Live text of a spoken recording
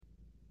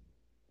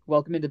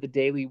Welcome into the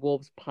Daily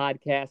Wolves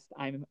podcast.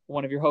 I'm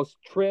one of your hosts,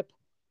 Trip,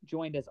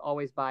 joined as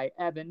always by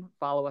Evan.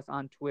 Follow us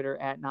on Twitter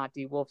at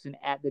NotDWolves and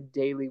at the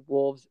Daily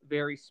Wolves.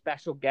 Very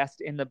special guest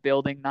in the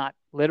building, not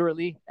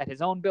literally at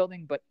his own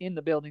building, but in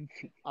the building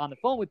on the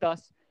phone with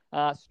us.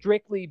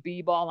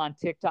 Strictlybball on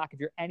TikTok.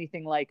 If you're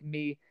anything like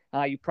me,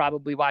 you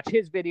probably watch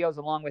his videos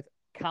along with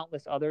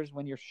countless others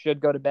when you should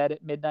go to bed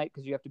at midnight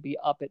because you have to be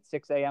up at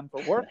 6 a.m.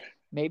 for work.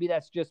 Maybe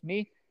that's just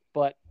me,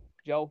 but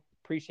Joe,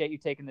 appreciate you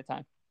taking the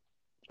time.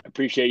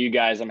 Appreciate you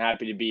guys. I'm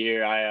happy to be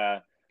here.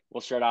 I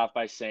will start off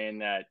by saying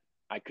that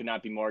I could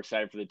not be more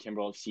excited for the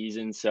Timberwolves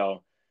season.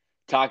 So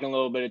talking a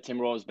little bit of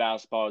Timberwolves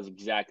basketball is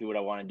exactly what I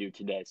want to do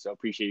today. So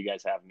appreciate you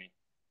guys having me.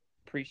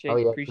 Appreciate no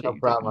you problem.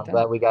 taking the I'm time.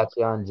 glad we got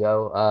you on,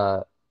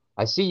 Joe.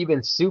 I see you've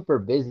been super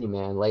busy,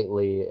 man,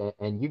 lately.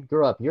 And you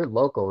grew up, you're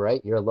local, right?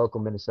 You're a local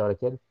Minnesota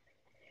kid.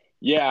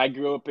 Yeah, I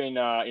grew up in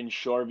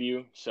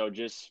Shoreview, so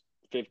just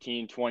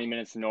 15, 20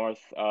 minutes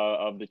north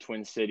of the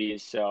Twin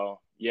Cities. So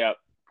yeah,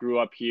 grew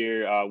up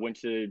here.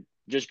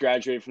 Just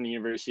graduated from the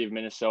University of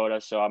Minnesota.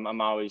 So I've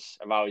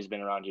always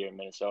been around here in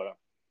Minnesota.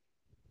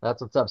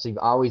 That's what's up. So you've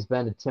always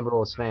been a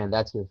Timberwolves fan.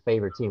 That's your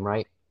favorite team,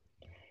 right?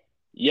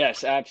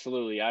 Yes,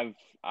 absolutely.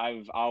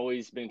 I've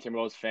always been a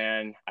Timberwolves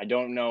fan. I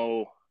don't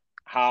know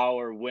how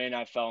or when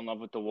I fell in love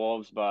with the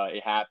Wolves, but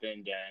it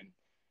happened, and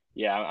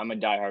yeah, I'm a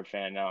diehard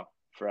fan now,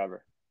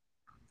 forever.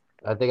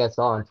 I think I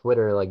saw on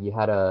Twitter, like you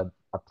had a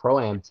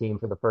Pro-Am team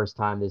for the first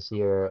time this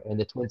year, and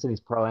the Twin Cities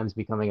Pro-Am's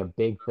becoming a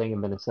big thing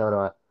in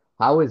Minnesota.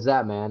 How is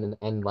that, man?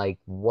 And like,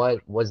 what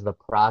was the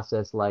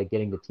process like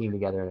getting the team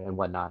together and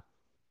whatnot?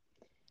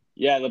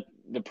 Yeah,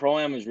 the Pro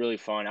Am was really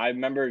fun. I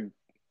remember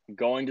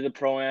going to the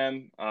Pro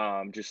Am,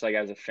 just like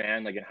as a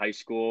fan, like in high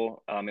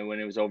school, and when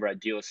it was over at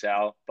De La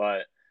Salle.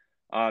 But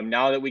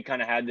now that we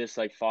kind of had this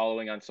like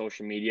following on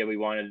social media, we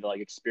wanted to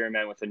like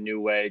experiment with a new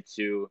way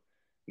to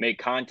make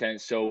content.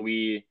 So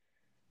we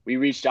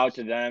reached out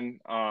to them,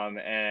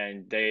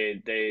 and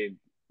they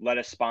let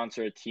us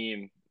sponsor a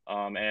team,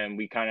 and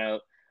we kind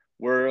of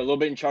were a little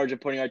bit in charge of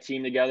putting our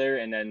team together,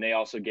 and then they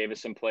also gave us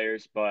some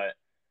players. But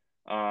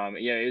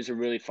yeah, it was a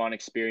really fun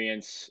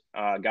experience.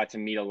 Got to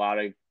meet a lot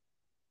of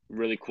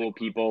really cool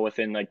people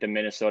within like the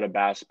Minnesota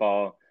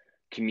basketball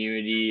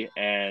community,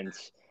 and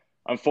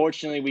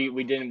unfortunately,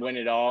 we didn't win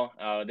it all.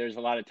 There's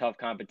a lot of tough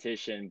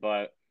competition,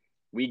 but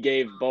we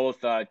gave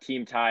both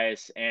Team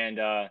Tyus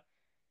and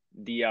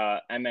the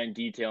MN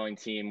detailing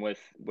team with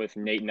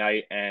Nate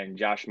Knight and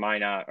Josh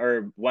Minot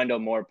or Wendell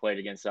Moore played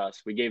against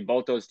us. We gave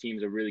both those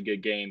teams a really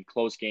good game,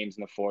 close games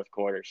in the fourth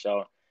quarter.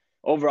 So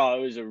overall,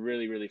 it was a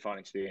really, really fun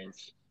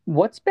experience.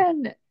 What's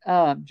been,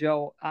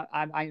 Joe?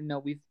 I know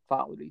we've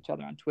followed each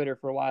other on Twitter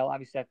for a while.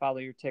 Obviously, I follow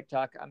your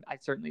TikTok. I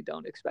certainly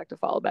don't expect to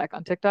follow back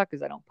on TikTok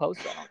because I don't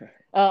post. I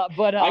don't.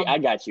 But I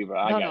got you, bro.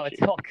 I got no, you.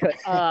 it's all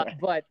good.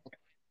 But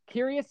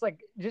curious, like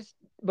just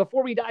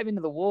before we dive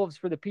into the Wolves,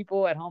 for the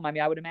people at home, I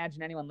mean, I would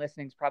imagine anyone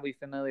listening is probably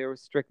familiar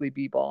with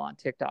Strictlybball on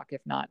TikTok.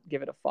 If not,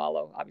 give it a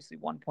follow. Obviously,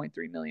 1.3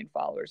 million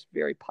followers,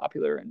 very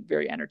popular and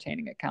very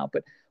entertaining account.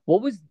 But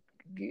what was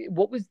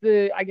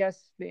the, I guess,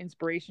 the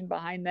inspiration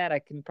behind that? I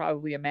can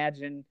probably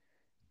imagine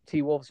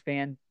T-Wolves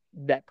fan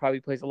that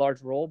probably plays a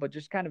large role, but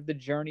just kind of the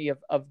journey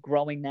of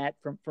growing that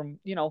from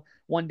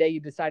one day you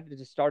decided to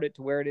just start it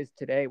to where it is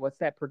today. What's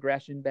that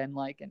progression been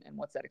like, and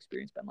what's that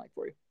experience been like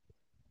for you?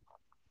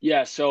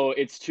 Yeah, so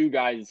it's two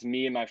guys. It's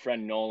me and my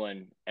friend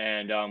Nolan,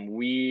 and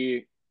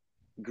we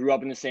grew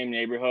up in the same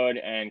neighborhood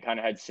and kind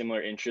of had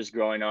similar interests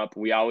growing up.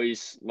 We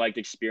always liked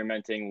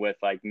experimenting with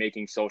like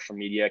making social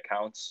media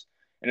accounts,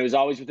 and it was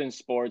always within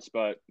sports,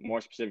 but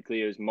more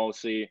specifically, it was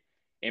mostly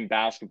in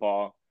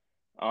basketball.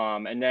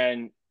 And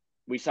then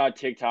we saw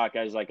TikTok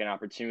as like an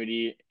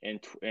opportunity in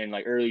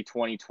like early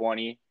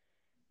 2020,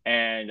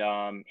 and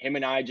him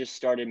and I just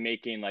started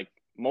making like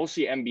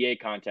mostly NBA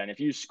content. If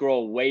you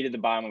scroll way to the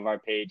bottom of our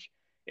page,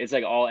 it's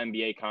like all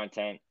NBA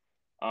content.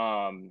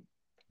 Um,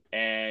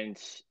 and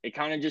it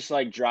kind of just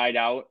like dried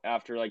out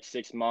after like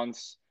 6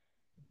 months,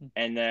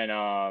 and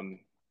then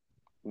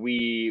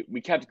we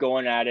kept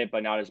going at it,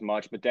 but not as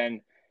much. But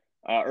then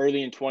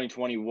early in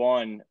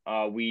 2021,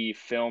 we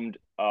filmed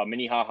a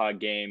Minnehaha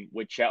game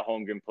with Chet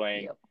Holmgren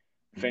playing, Yep.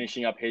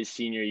 finishing up his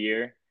senior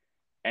year,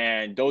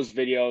 and those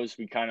videos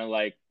we kind of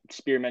like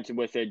experimented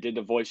with it, did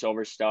the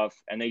voiceover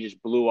stuff, and they just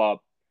blew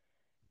up.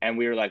 And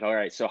we were like, all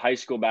right, so high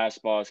school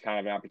basketball is kind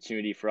of an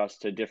opportunity for us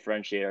to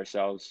differentiate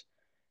ourselves.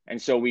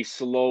 And so we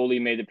slowly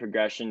made the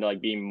progression to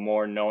like being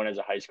more known as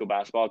a high school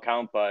basketball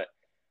account. But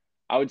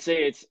I would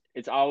say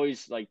it's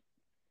always like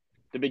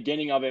the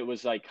beginning of it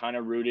was like kind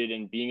of rooted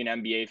in being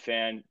an NBA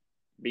fan,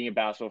 being a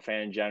basketball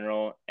fan in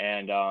general,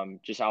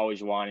 and just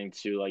always wanting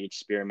to like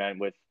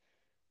experiment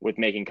with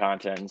making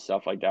content and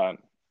stuff like that.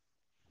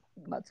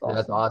 That's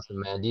That's awesome. awesome,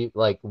 man. Do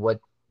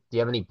you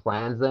have any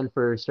plans then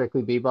for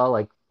Strictly B-ball,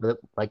 like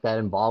that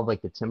involve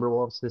like the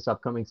Timberwolves this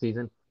upcoming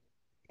season?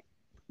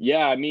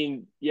 Yeah, I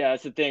mean, yeah,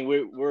 that's the thing.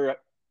 We're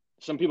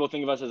some people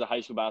think of us as a high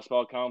school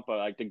basketball account, but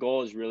like the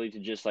goal is really to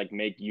just like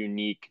make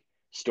unique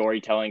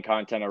storytelling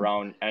content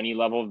around any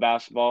level of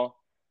basketball.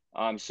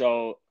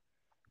 So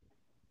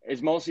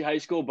it's mostly high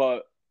school,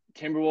 but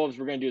Timberwolves,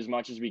 we're gonna do as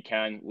much as we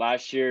can.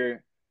 Last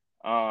year,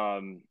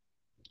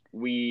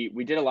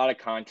 we did a lot of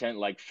content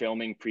like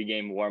filming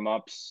pregame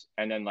warm-ups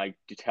and then like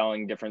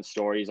telling different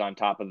stories on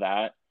top of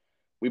that.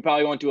 We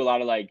probably won't do a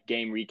lot of like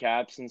game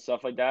recaps and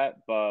stuff like that,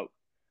 but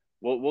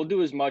we'll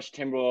do as much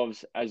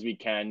Timberwolves as we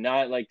can.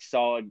 Not like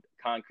solid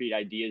concrete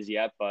ideas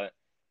yet, but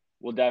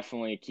we'll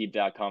definitely keep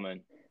that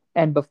coming.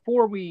 And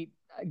before we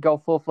go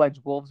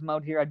full-fledged Wolves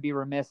mode here, I'd be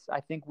remiss.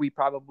 I think we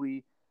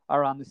probably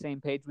are on the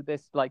same page with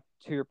this. Like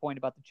to your point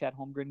about the Chet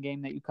Holmgren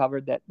game that you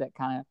covered, that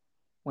kind of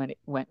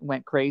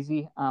went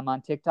crazy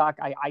on TikTok.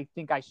 I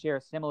think I share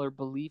a similar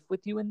belief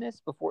with you in this.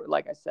 Before,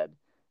 like I said,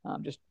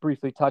 just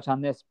briefly touch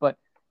on this, but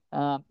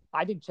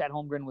I think Chet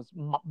Holmgren was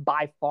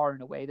by far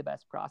and away the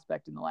best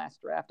prospect in the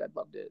last draft. I'd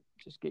love to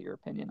just get your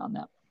opinion on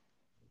that.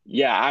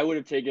 Yeah, I would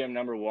have taken him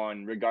number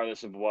one,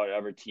 regardless of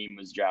whatever team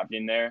was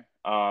drafting there.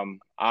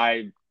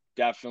 I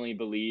definitely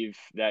believe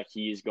that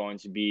he's going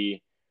to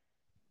be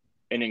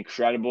an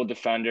incredible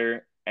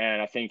defender,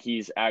 and I think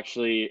he's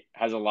actually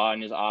has a lot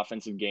in his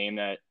offensive game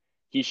that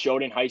he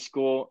showed in high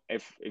school.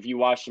 If you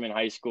watched him in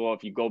high school,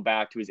 if you go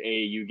back to his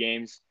AAU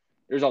games,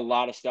 there's a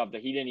lot of stuff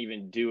that he didn't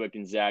even do at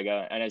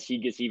Gonzaga, and as he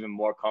gets even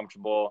more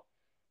comfortable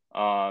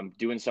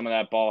doing some of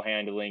that ball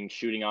handling,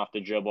 shooting off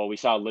the dribble, we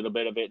saw a little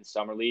bit of it in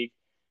summer league.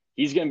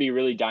 He's going to be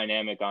really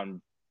dynamic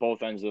on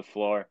both ends of the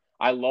floor.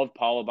 I love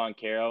Paulo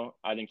Banchero.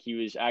 I think he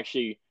was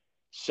actually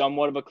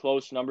somewhat of a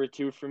close number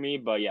two for me.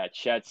 But, yeah,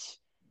 Chet's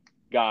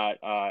got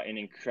an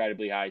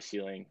incredibly high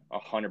ceiling,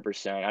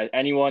 100%.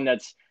 Anyone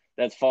that's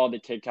followed the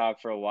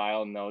TikTok for a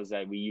while knows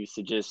that we used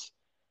to just,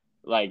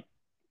 like,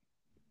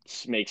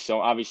 make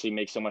so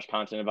much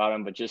content about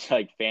him, but just,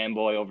 like,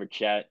 fanboy over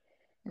Chet.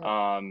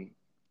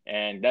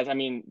 And that's, I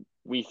mean,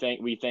 we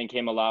thank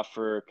him a lot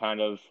for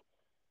kind of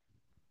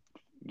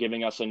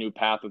giving us a new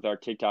path with our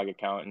TikTok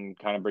account and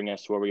kind of bringing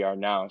us to where we are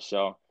now.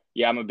 So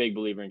yeah, I'm a big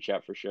believer in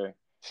Chet for sure.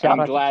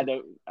 And I'm glad.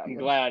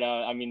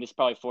 I mean, this is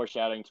probably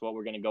foreshadowing to what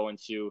we're going to go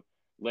into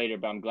later,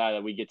 but I'm glad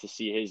that we get to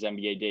see his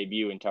NBA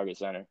debut in Target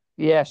Center.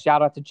 Yeah,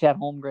 shout out to Chet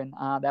Holmgren.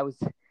 That was.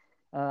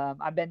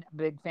 I've been a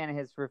big fan of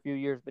his for a few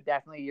years, but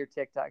definitely your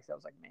TikToks. I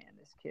was like, man,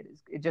 this kid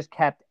is. It just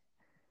kept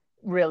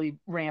really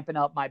ramping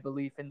up my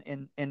belief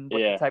in what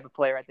the type of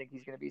player I think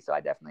he's going to be. So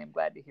I definitely am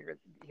glad to hear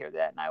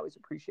that, and I always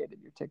appreciated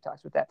your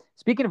TikToks with that.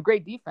 Speaking of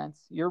great defense,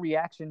 your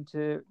reaction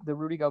to the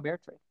Rudy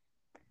Gobert trade?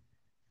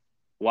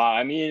 Wow,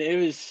 I mean,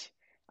 it was.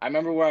 I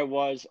remember where I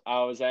was.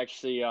 I was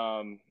actually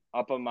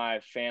up on my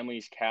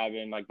family's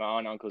cabin, like my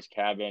aunt and uncle's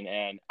cabin,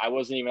 and I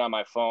wasn't even on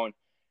my phone.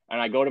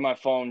 And I go to my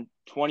phone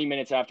 20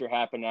 minutes after it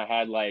happened. I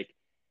had like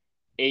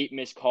 8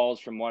 missed calls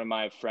from one of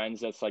my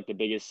friends that's like the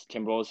biggest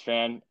Timberwolves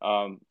fan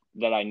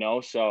that I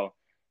know. So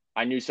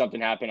I knew something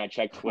happened. I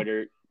checked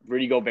Twitter.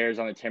 Rudy Gobert's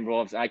on the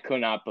Timberwolves. I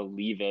could not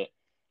believe it.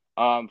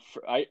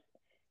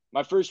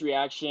 My first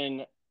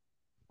reaction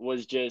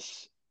was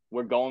just,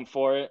 we're going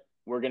for it.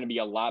 We're going to be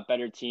a lot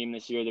better team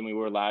this year than we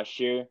were last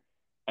year.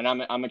 And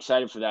I'm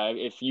excited for that.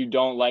 If you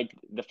don't like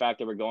the fact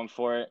that we're going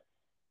for it,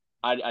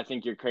 I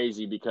think you're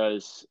crazy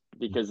because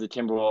the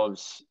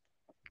Timberwolves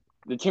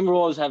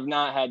have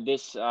not had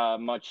this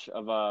much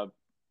of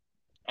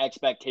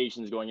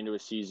expectations going into a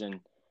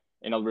season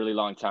in a really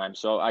long time.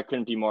 So I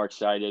couldn't be more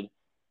excited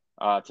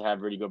to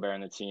have Rudy Gobert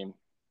on the team.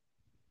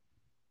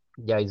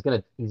 Yeah, he's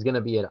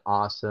gonna be an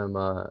awesome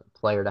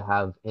player to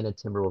have in a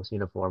Timberwolves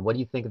uniform. What do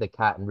you think of the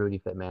Cat and Rudy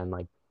fit, man?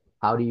 Like,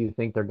 how do you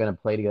think they're gonna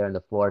play together on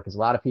the floor? Because a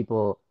lot of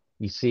people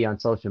you see on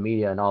social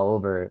media and all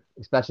over,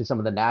 especially some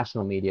of the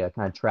national media,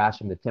 kind of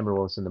trashing the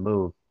Timberwolves in the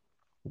move.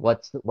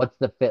 What's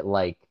the fit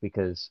like?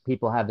 Because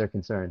people have their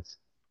concerns.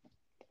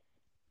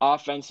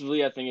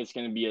 Offensively, I think it's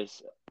going to be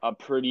a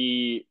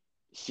pretty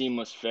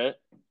seamless fit.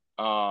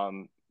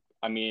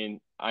 I mean,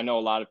 I know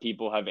a lot of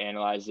people have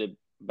analyzed it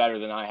better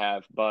than I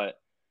have, but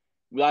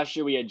last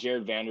year we had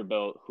Jared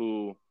Vanderbilt,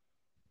 who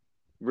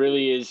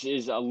really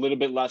is a little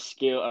bit less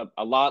skilled,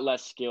 a lot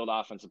less skilled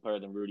offensive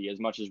player than Rudy, as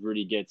much as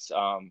Rudy gets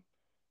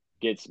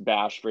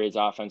bashed for his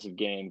offensive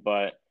game.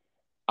 But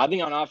I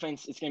think on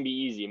offense, it's going to be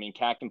easy. I mean,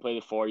 Cat can play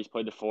the 4. He's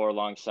played the 4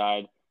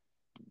 alongside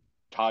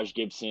Taj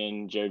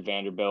Gibson, Jared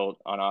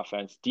Vanderbilt on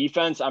offense.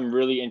 Defense, I'm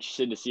really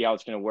interested to see how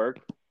it's going to work,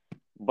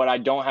 but I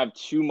don't have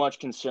too much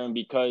concern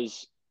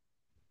because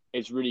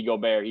it's Rudy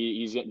Gobert.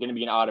 He's going to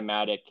be an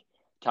automatic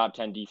top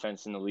 10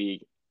 defense in the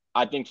league.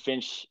 I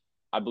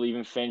believe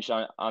in Finch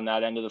on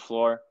that end of the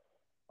floor.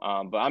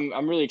 But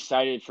I'm really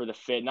excited for the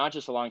fit, not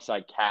just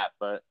alongside Cat,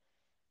 but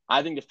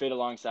I think the fit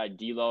alongside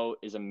D'Lo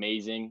is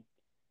amazing.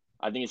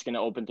 I think it's going to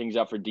open things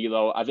up for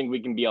D'Lo. I think we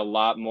can be a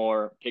lot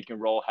more pick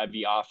and roll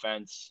heavy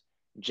offense.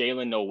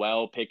 Jalen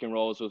Noel pick and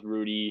rolls with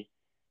Rudy.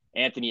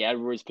 Anthony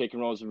Edwards pick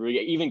and rolls with Rudy.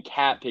 Even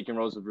Cat pick and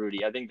rolls with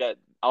Rudy. I think that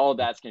all of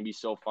that's going to be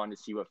so fun to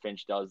see what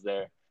Finch does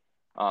there.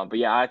 But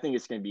yeah, I think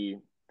it's going to be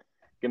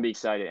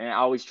exciting. And I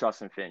always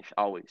trust in Finch,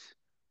 always.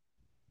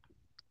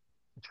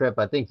 Trip,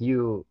 I think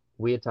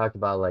we had talked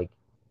about like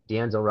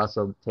D'Angelo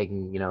Russell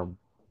taking,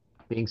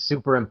 being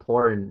super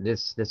important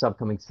this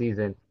upcoming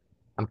season.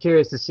 I'm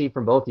curious to see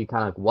from both of you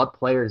kind of like what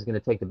player is going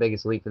to take the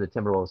biggest leap for the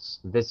Timberwolves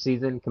this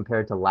season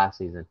compared to last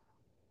season.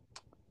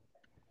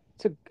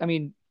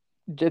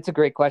 It's a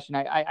great question.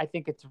 I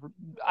think it's.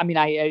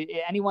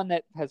 Anyone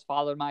that has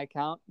followed my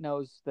account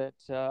knows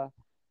that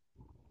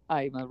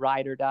I'm a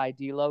ride or die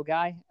D'Lo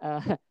guy.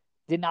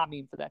 Did not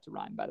mean for that to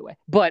rhyme, by the way.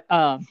 But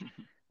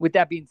with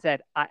that being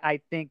said,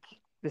 I think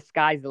the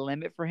sky's the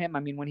limit for him. I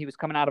mean, when he was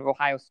coming out of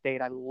Ohio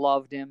State, I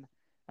loved him.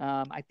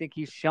 I think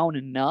he's shown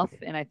enough,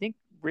 and I think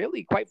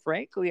really, quite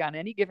frankly, on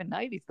any given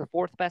night, he's the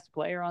fourth best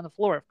player on the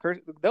floor.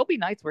 There'll be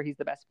nights where he's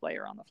the best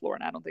player on the floor,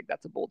 and I don't think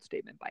that's a bold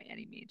statement by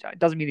any means. It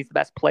doesn't mean he's the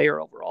best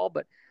player overall,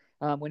 but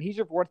when he's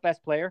your fourth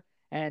best player,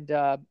 and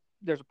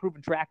there's a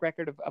proven track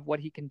record of what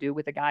he can do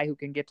with a guy who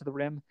can get to the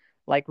rim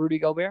like Rudy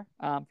Gobert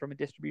from a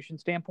distribution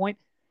standpoint,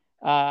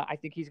 I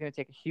think he's going to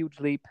take a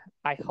huge leap.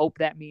 I hope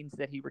that means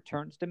that he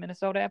returns to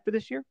Minnesota after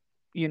this year.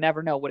 You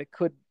never know. What it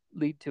could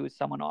lead to is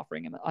someone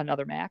offering him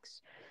another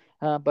max.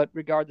 But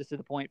regardless of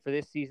the point, for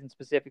this season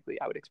specifically,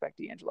 I would expect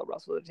D'Angelo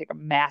Russell to take a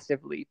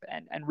massive leap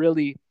and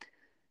really,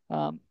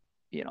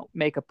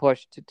 make a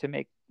push to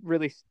make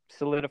really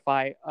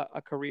solidify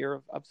a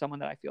career of someone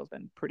that I feel has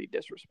been pretty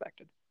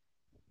disrespected.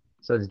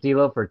 So it's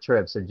D'Lo for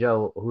Trip. So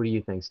Joe, who do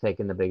you think's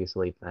taking the biggest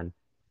leap then?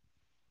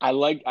 I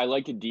like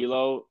the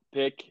D'Lo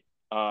pick.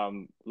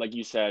 Like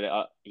you said,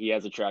 he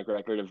has a track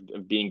record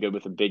of being good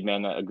with a big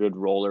man, a good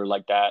roller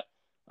like that.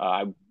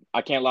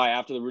 I can't lie.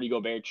 After the Rudy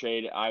Gobert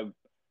trade,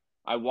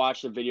 I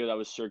watched a video that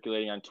was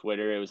circulating on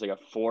Twitter. It was like a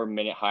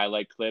 4-minute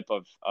highlight clip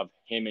of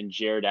him and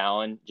Jared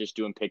Allen just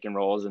doing pick and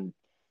rolls, and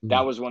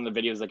that was one of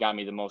the videos that got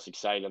me the most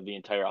excited of the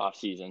entire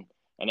offseason.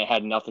 And it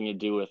had nothing to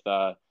do with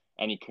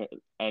any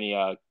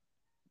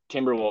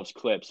Timberwolves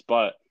clips,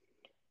 but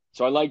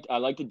so I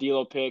like the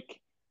D'Lo pick.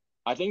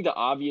 I think the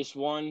obvious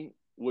one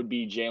would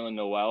be Jalen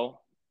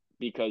Noel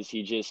because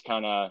he just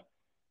kind of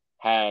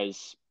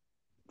has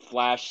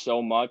flashed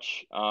so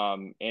much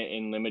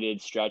in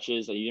limited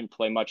stretches. He didn't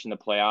play much in the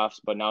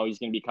playoffs, but now he's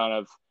going to be kind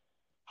of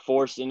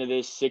forced into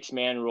this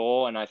 6-man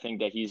role, and I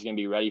think that he's going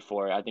to be ready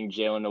for it. I think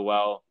Jalen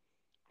Noel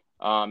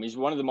is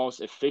one of the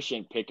most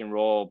efficient pick and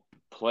roll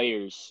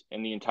players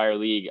in the entire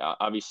league,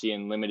 obviously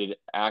in limited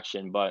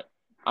action, but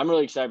I'm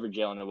really excited for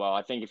Jalen Noel.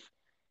 I think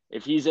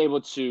if he's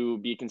able to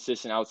be a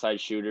consistent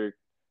outside shooter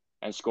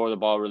and score the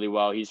ball really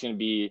well, he's going to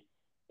be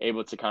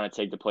able to kind of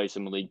take the place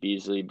of Malik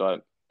Beasley,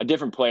 but a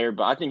different player,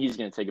 but I think he's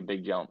going to take a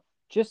big jump.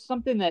 Just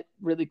something that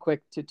really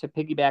quick to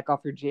piggyback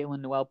off your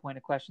Jalen Noel point,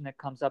 a question that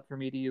comes up for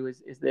me to you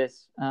is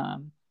this.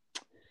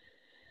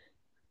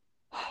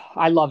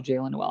 I love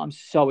Jalen Noel. I'm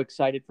so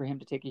excited for him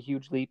to take a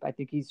huge leap. I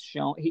think he's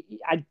shown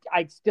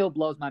I still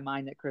blows my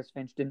mind that Chris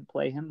Finch didn't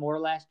play him more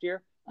last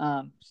year.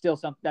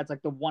 That's like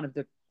one of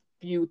the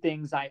few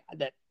things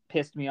that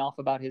pissed me off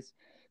about his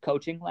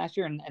coaching last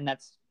year. And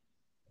that's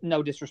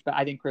no disrespect.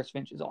 I think Chris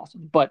Finch is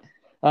awesome. But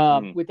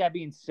with that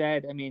being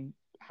said, I mean,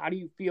 how do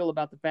you feel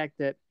about the fact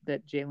that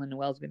Jalen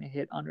Noel is going to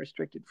hit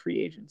unrestricted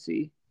free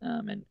agency?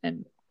 And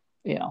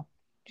do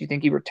you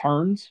think he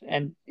returns?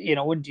 And,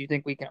 when do you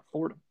think we can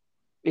afford him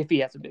if he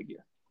has a big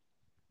year?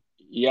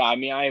 Yeah, I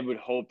mean, I would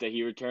hope that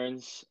he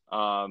returns.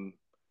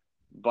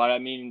 But I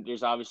mean,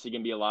 there's obviously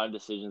going to be a lot of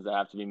decisions that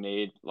have to be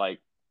made. Like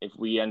if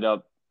we end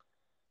up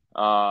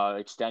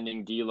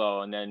extending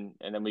D'Lo and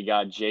then we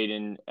got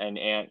Jaden and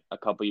Ant a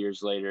couple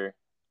years later,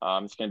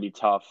 it's going to be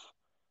tough.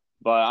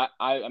 But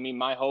I mean,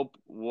 my hope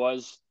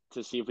was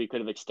to see if we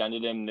could have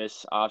extended him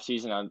this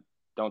offseason. I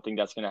don't think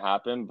that's going to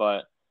happen,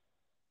 but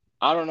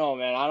I don't know,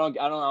 man. I don't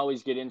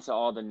always get into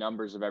all the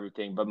numbers of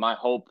everything, but my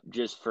hope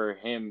just for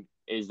him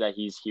is that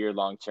he's here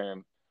long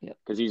term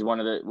because he's one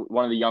of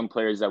the young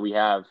players that we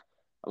have.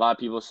 A lot of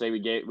people say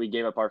we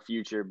gave up our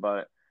future,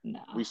 but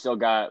we still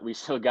got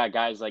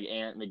guys like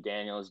Ant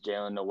McDaniels,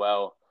 Jalen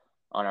Noel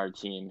on our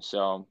team.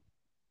 So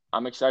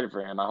I'm excited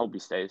for him. I hope he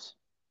stays.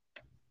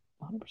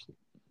 100%.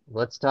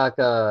 Let's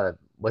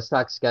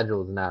talk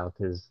schedules now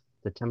because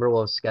the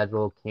Timberwolves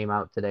schedule came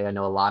out today. I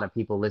know a lot of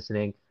people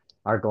listening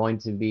are going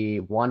to be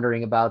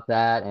wondering about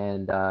that,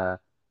 and the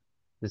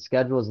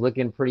schedule is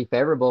looking pretty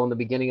favorable in the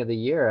beginning of the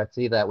year. I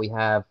see that we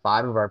have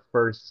 5 of our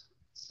first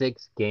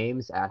 6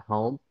 games at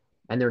home,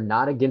 and they're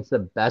not against the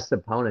best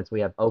opponents.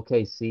 We have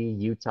OKC,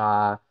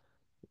 Utah,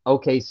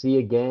 OKC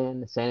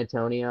again, San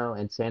Antonio,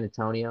 and San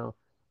Antonio.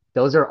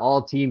 Those are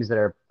all teams that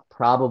are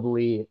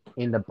probably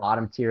in the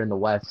bottom tier in the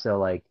West. So,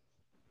 like,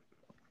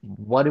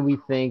 what do we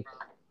think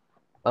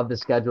of the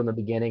schedule in the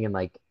beginning? And,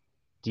 like,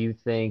 do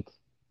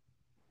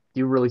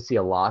you really see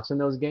a loss in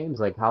those games?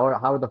 Like, how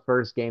are the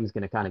first games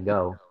going to kind of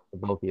go for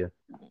both of you?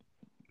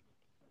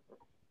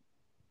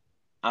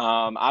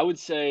 I would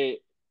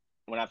say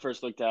when I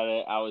first looked at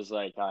it, I was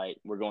like, all right,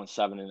 we're going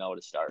 7-0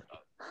 to start.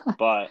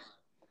 But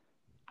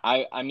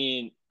I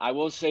mean, I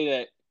will say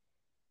that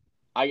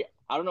I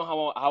don't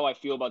know how I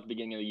feel about the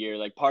beginning of the year.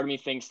 Like, part of me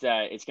thinks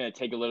that it's going to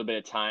take a little bit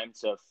of time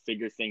to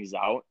figure things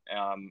out.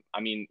 I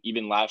mean,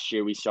 even last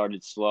year we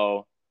started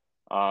slow.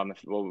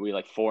 We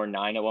like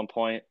 4-9 at one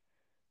point.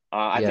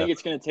 I think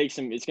it's going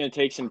to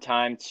take some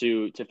time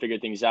to figure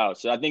things out.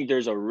 So I think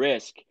there's a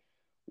risk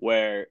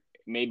where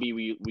maybe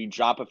we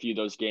drop a few of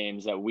those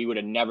games that we would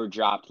have never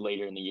dropped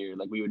later in the year.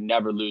 Like we would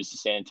never lose to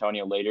San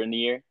Antonio later in the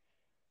year.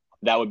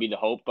 that would be the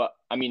hope. But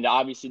I mean,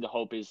 obviously the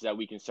hope is that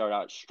we can start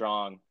out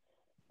strong,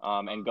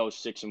 and go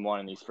 6-1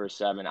 in these first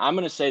 7. I'm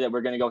gonna say that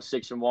we're gonna go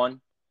 6-1.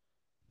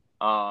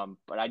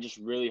 But I just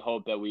really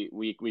hope that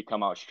we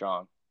come out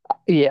strong.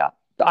 Yeah,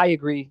 I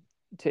agree.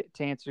 To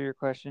answer your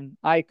question,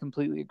 I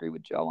completely agree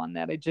with Joe on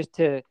that. It just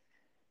to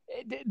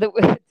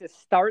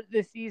start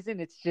the season,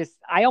 it's just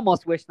I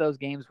almost wish those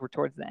games were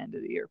towards the end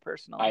of the year.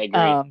 Personally,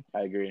 I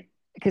agree.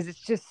 Because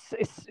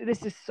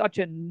this is such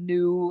a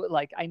new,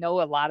 like, I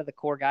know a lot of the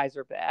core guys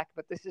are back,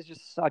 but this is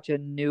just such a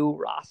new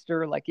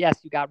roster. Like, yes,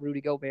 you got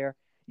Rudy Gobert.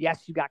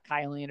 Yes, you got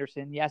Kyle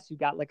Anderson. Yes, you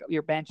got, like,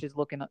 your bench is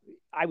looking,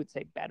 I would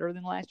say, better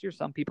than last year.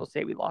 Some people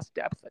say we lost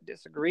depth. I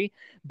disagree,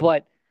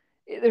 but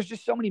there's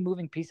just so many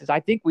moving pieces.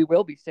 I think we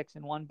will be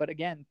 6-1, but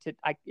again,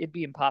 it'd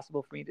be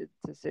impossible for me to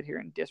sit here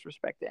and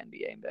disrespect the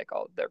NBA and be like,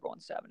 oh, they're going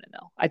 7-0.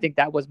 I think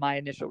that was my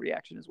initial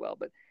reaction as well,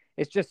 but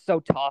it's just so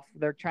tough.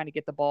 They're trying to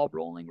get the ball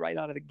rolling right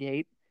out of the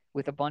gate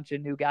with a bunch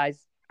of new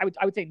guys. I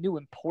would say new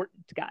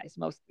important guys.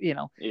 Most,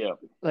 Yeah.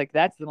 like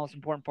that's the most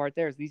important part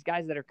there is these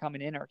guys that are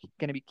coming in are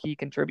going to be key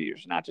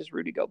contributors, not just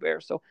Rudy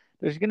Gobert. So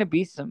there's going to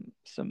be some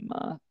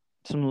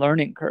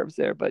learning curves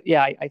there. But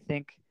yeah, I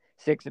think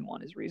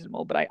 6-1 is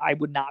reasonable, but I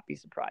would not be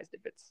surprised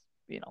if it's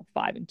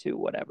 5-2,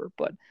 whatever.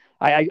 But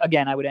I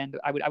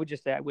would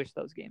just say I wish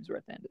those games were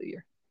at the end of the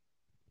year.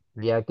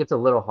 Yeah, it gets a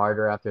little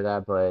harder after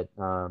that, but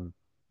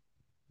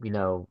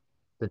the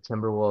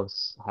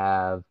Timberwolves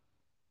have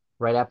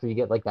right after you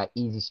get like that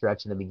easy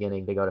stretch in the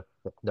beginning,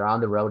 they're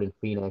on the road in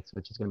Phoenix,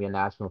 which is going to be a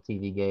national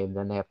TV game.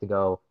 Then they have to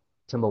go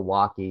to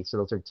Milwaukee. So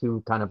those are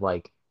two kind of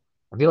like,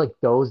 I feel like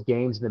those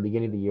games in the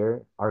beginning of the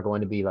year are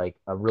going to be like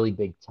a really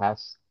big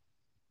test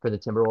for the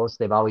Timberwolves.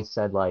 They've always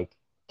said like,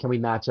 can we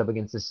match up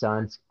against the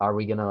Suns? Are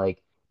we gonna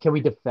like, can we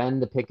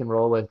defend the pick and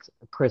roll with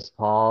Chris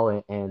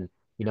Paul and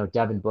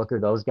Devin Booker,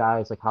 those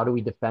guys? Like, how do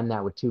we defend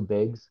that with two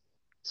bigs?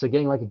 So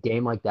getting like a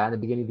game like that in the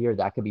beginning of the year,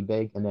 that could be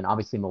big. And then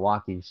obviously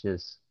Milwaukee's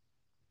just,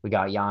 we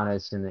got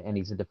Giannis and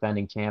he's a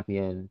defending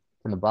champion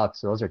from the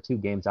Bucks. So those are two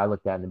games I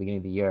looked at in the beginning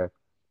of the year,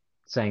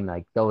 saying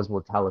like those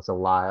will tell us a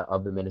lot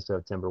of the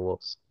Minnesota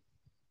Timberwolves.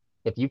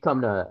 If you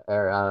come to,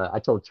 or I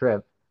told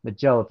Trip, but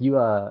Joe, if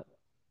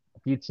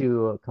you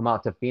two come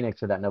out to Phoenix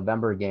for that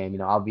November game,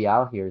 I'll be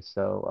out here.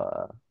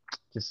 So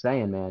just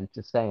saying, man,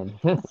 just saying.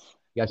 You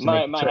guys should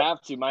make the Might trip.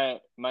 have to.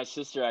 My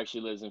sister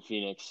actually lives in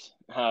Phoenix,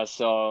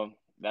 so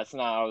that's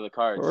not out of the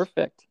cards.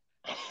 Perfect.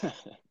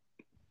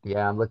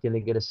 Yeah, I'm looking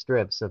to get a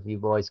strip. So if you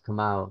boys come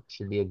out,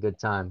 should be a good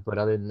time. But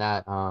other than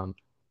that,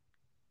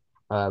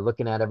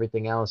 looking at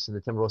everything else in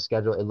the Timberwolves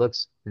schedule, it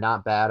looks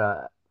not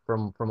bad.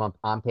 From a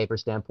on paper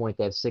standpoint,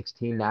 they have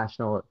 16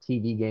 national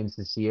TV games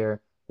this year.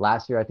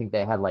 Last year, I think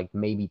they had like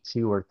maybe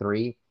 2 or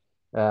 3.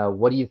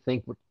 What do you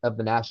think of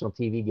the national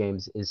TV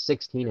games? Is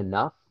 16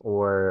 enough,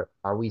 or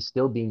are we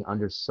still being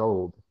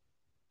undersold?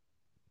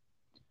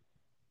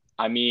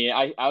 I mean,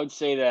 I would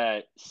say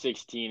that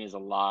 16 is a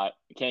lot.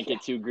 You can't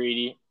get too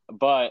greedy,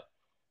 but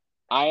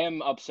I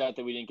am upset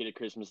that we didn't get a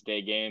Christmas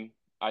Day game.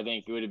 I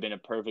think it would have been a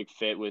perfect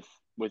fit with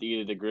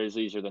either the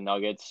Grizzlies or the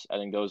Nuggets. I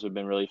think those would have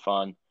been really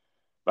fun.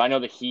 But I know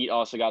the Heat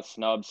also got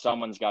snubbed.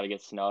 Someone's got to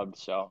get snubbed,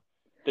 so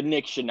the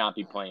Knicks should not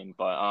be playing.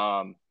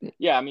 But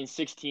yeah, I mean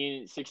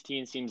 16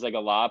 seems like a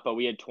lot, but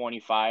we had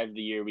 25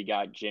 the year we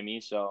got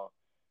Jimmy, so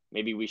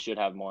maybe we should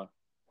have more.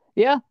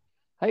 Yeah,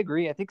 I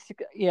agree. I think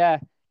yeah.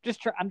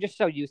 I'm just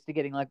so used to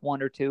getting like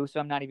 1 or 2, so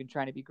I'm not even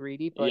trying to be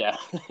greedy. But Yeah.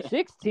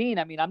 16,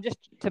 I mean, I'm just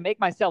to make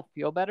myself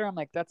feel better. I'm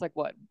like, that's like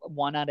what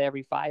 1 out of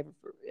every 5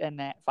 in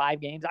that 5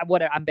 games.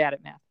 I'm bad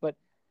at math, but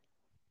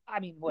I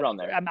mean, Around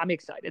there. I'm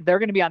excited. They're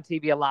going to be on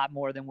TV a lot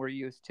more than we're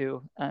used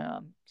to.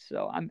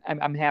 So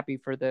I'm happy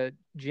for the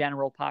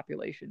general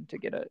population to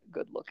get a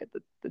good look at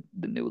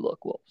the new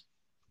look Wolves.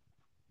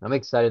 I'm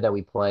excited that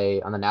we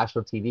play on the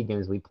national TV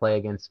games. We play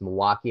against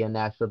Milwaukee on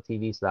national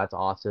TV, so that's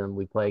awesome.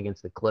 We play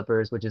against the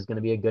Clippers, which is going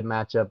to be a good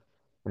matchup.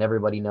 And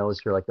everybody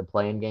knows for like the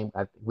playing game,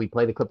 we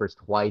play the Clippers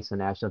twice on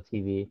national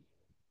TV.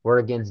 We're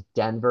against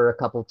Denver a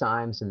couple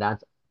times, and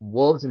that's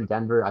Wolves in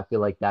Denver. I feel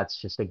like that's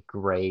just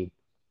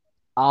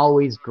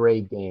always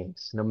great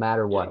games, no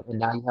matter what. Yeah. And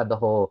now you have the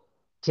whole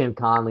Tim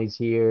Conley's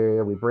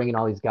here. We bring in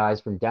all these guys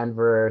from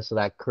Denver, so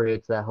that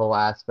creates that whole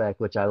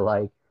aspect, which I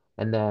like.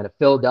 And then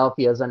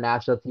Philadelphia is on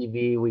national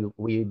TV.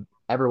 We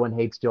everyone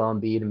hates Joel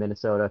Embiid in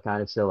Minnesota,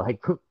 kind of. So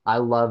like, I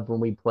love when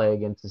we play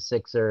against the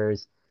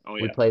Sixers. Oh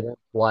We yeah. play them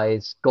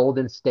twice.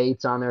 Golden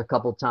State's on there a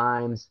couple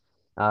times.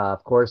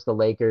 Of course, the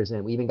Lakers,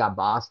 and we even got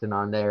Boston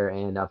on there,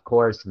 and of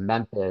course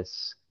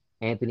Memphis,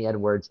 Anthony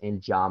Edwards,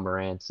 and Ja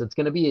Morant. So it's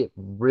going to be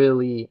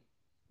really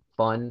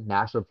fun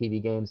national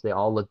TV games. They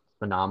all look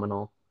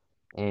phenomenal,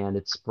 and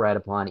it's spread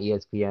upon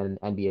ESPN,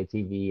 NBA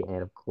TV,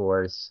 and of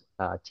course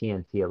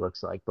TNT. It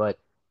looks like, but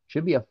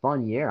should be a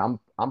fun year.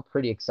 I'm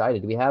pretty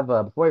excited. We have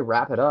before we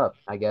wrap it up,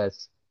 I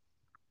guess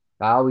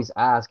I always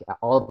ask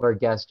all of our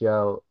guests,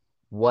 Joe,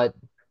 what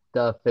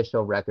the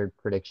official record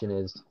prediction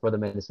is for the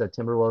Minnesota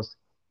Timberwolves.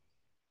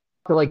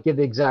 To like give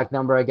the exact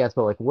number, I guess,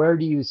 but like where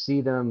do you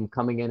see them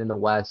coming in the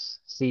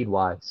West seed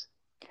wise?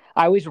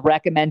 I always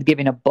recommend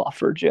giving a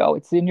buffer, Joe.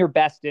 It's in your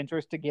best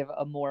interest to give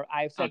a more.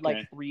 I've said like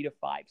Okay. 3 to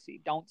 5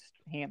 seed. Don't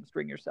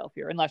hamstring yourself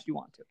here unless you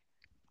want to.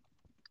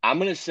 I'm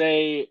gonna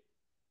say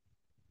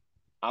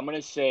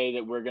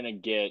that we're gonna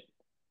get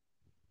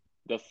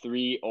the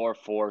 3 or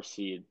 4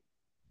 seed.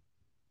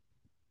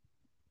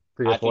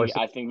 3 or 4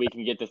 I think we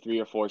can get the 3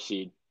 or 4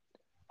 seed.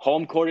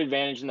 Home court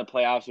advantage in the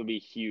playoffs would be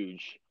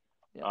huge.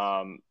 Yes.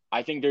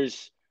 I think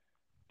there's,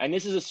 and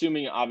this is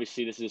assuming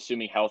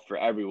health for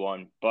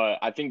everyone, but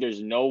I think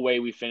there's no way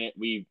we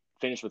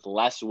finish with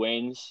less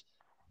wins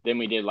than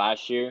we did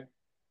last year.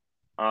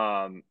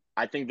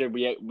 I think that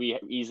we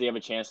easily have a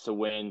chance to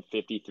win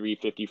 53,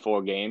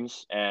 54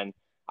 games, and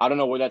I don't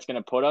know where that's going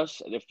to put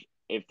us.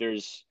 If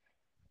there's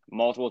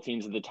multiple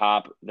teams at the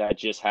top that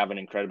just have an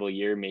incredible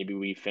year, maybe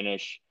we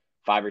finish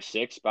 5 or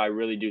 6, but I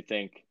really do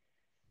think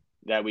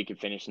that we could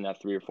finish in that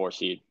 3 or 4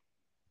 seed.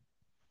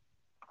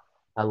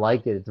 I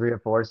like it. 3 or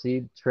 4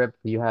 seed. Trip,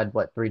 you had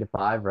what, 3 to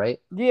 5, right?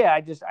 Yeah,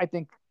 I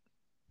think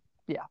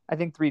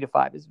 3 to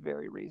 5 is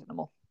very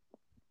reasonable.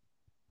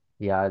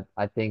 Yeah,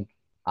 I think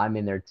I'm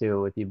in there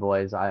too with you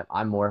boys.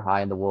 I'm more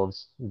high in the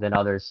Wolves than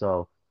others,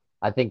 so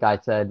I think I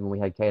said when we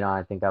had Kate on,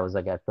 I think I was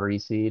like at 3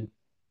 seed.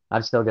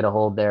 I'm still gonna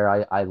hold there.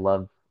 I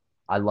love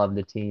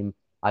the team.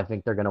 I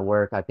think they're gonna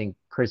work. I think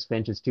Chris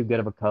Finch is too good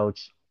of a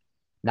coach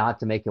not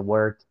to make it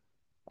work,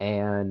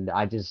 and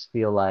I just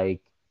feel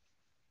like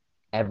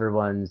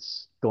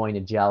everyone's going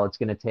to gel. It's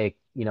going to take,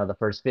 the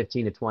first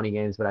 15 to 20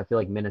 games, but I feel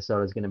like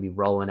Minnesota's going to be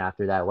rolling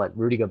after that. What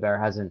Rudy Gobert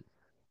hasn't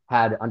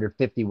had under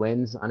 50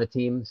 wins on a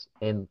team,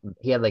 and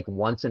he had like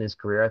once in his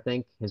career, I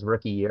think, his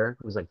rookie year,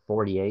 it was like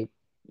 48.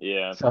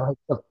 Yeah. So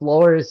the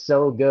floor is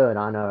so good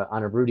on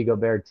a Rudy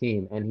Gobert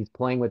team, and he's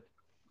playing with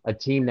a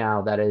team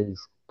now that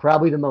is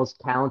probably the most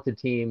talented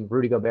team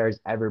Rudy Gobert has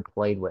ever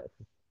played with.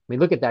 I mean,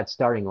 look at that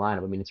starting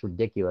lineup. I mean, it's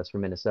ridiculous for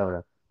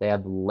Minnesota. They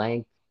have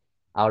length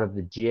out of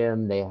the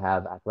gym. They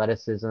have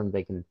athleticism.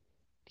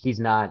 He's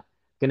not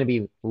going to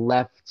be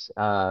left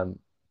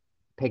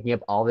picking up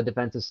all the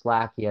defensive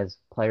slack. He has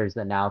players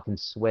that now can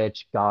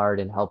switch, guard,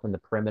 and help in the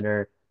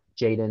perimeter.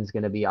 Jaden's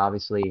going to be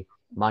obviously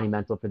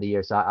monumental for the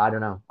year. So I don't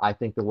know. I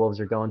think the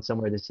Wolves are going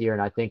somewhere this year,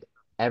 and I think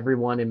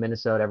everyone in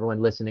Minnesota,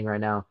 everyone listening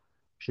right now,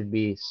 should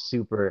be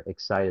super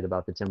excited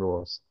about the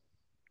Timberwolves.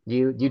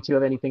 Do you two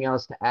have anything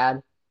else to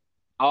add?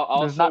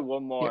 I'll There's say not.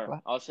 one Yeah, go more.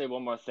 ahead. I'll say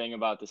one more thing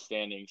about the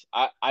standings.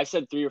 I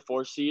said 3 or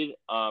 4 seed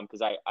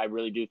because I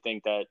really do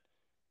think that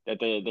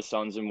the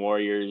Suns and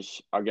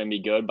Warriors are going to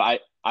be good.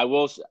 But I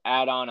will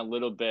add on a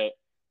little bit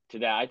to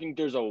that. I think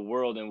there's a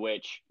world in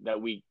which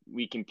that we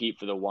compete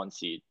for the 1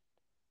 seed.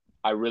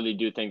 I really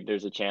do think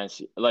there's a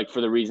chance, like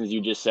for the reasons you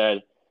just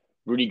said,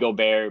 Rudy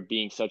Gobert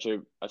being such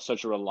a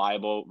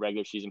reliable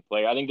regular season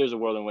player. I think there's a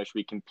world in which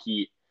we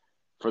compete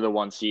for the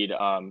 1 seed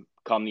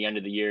come the end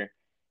of the year.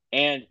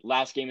 And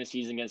last game of the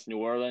season against New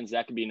Orleans,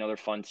 that could be another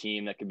fun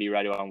team that could be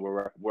right around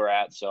where we're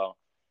at. So,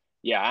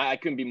 yeah, I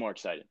couldn't be more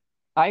excited.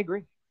 I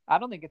agree. I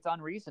don't think it's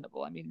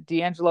unreasonable. I mean,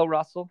 D'Angelo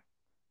Russell,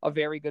 a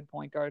very good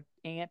point guard.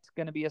 Ant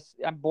going to be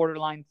I'm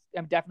borderline.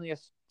 I'm definitely a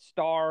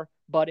star,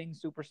 budding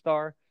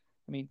superstar.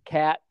 I mean,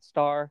 Cat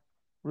star,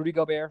 Rudy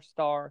Gobert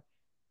star,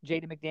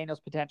 Jaden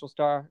McDaniels potential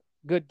star.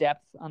 Good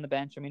depth on the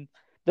bench. I mean,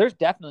 there's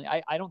definitely.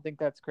 I don't think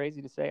that's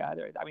crazy to say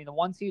either. I mean, the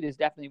 1 seed is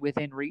definitely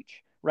within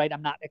reach, right?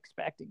 I'm not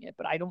expecting it,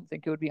 but I don't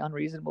think it would be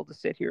unreasonable to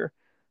sit here,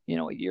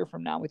 a year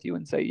from now with you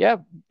and say, yeah,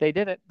 they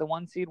did it. The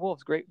 1 seed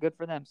Wolves, great, good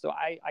for them. So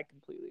I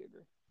completely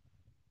agree.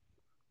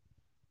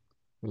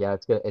 Yeah,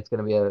 it's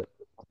gonna be a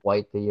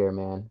quite the year,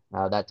 man.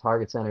 That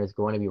Target Center is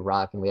going to be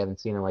rocking. We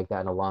haven't seen it like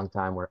that in a long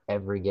time, where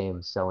every game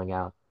is selling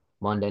out.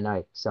 Monday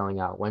night selling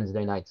out,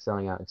 Wednesday night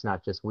selling out. It's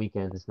not just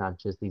weekends. It's not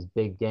just these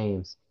big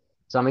games.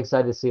 So I'm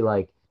excited to see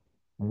like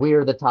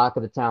we're the talk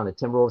of the town. The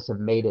Timberwolves have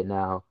made it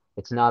now.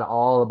 It's not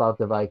all about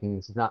the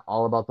Vikings. It's not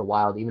all about the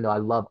Wild. Even though I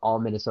love all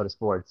Minnesota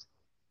sports,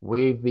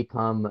 we've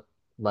become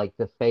like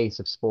the face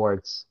of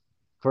sports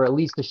for at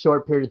least a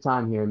short period of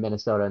time here in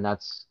Minnesota, and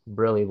that's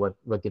really what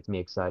gets me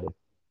excited.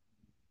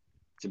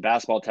 It's a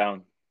basketball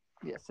town.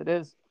 Yes, it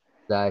is.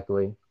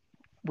 Exactly.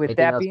 With Anything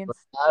that else being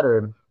about that,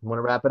 or want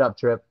to wrap it up,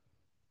 Trip?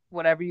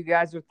 whatever you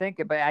guys are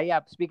thinking. But yeah,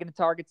 speaking of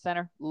Target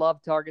Center,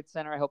 love Target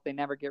Center. I hope they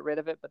never get rid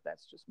of it, but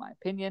that's just my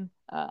opinion.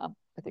 I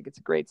think it's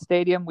a great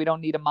stadium. We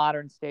don't need a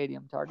modern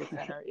stadium. Target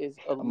Center is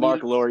A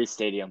Mark elite. Laurie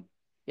Stadium.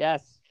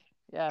 Yes,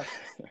 yes.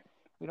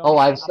 We don't Oh, need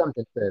I a have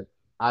something, Trip.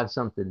 I have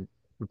something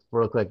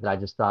real quick that I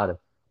just thought of.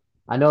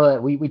 I know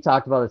that we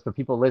talked about this, for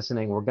people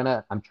listening,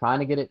 I'm trying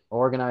to get it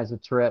organized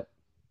with Trip.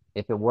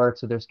 If it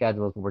works with their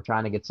schedules, we're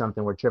trying to get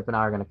something where Trip and I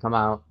are going to come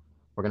out.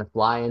 We're going to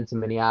fly into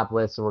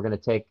Minneapolis, and we're going to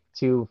take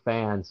two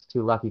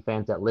lucky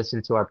fans that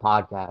listen to our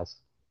podcast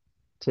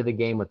to the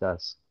game with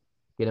us.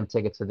 Get them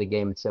tickets to the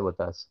game and sit with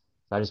us.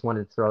 So I just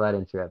wanted to throw that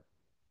in, Trip.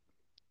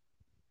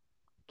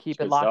 keep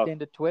it Good locked stuff.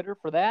 into Twitter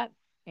for that.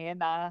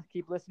 And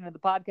keep listening to the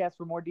podcast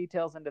for more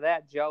details into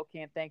that. Joe,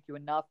 can't thank you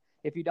enough.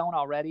 If you don't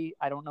already,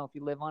 I don't know if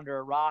you live under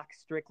a rock.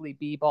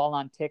 Strictlybball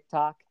on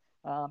TikTok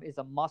is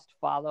a must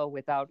follow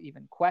without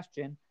even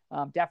question.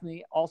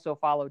 Definitely also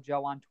follow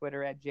Joe on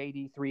Twitter at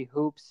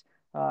JD3Hoops.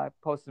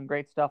 Post some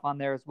great stuff on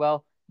there as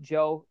well.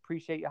 Joe,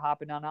 appreciate you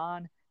hopping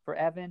on. For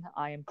Evan,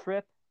 I am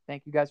Trip.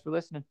 Thank you guys for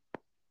listening.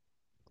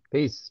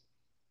 Peace.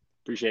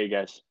 Appreciate you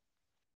guys.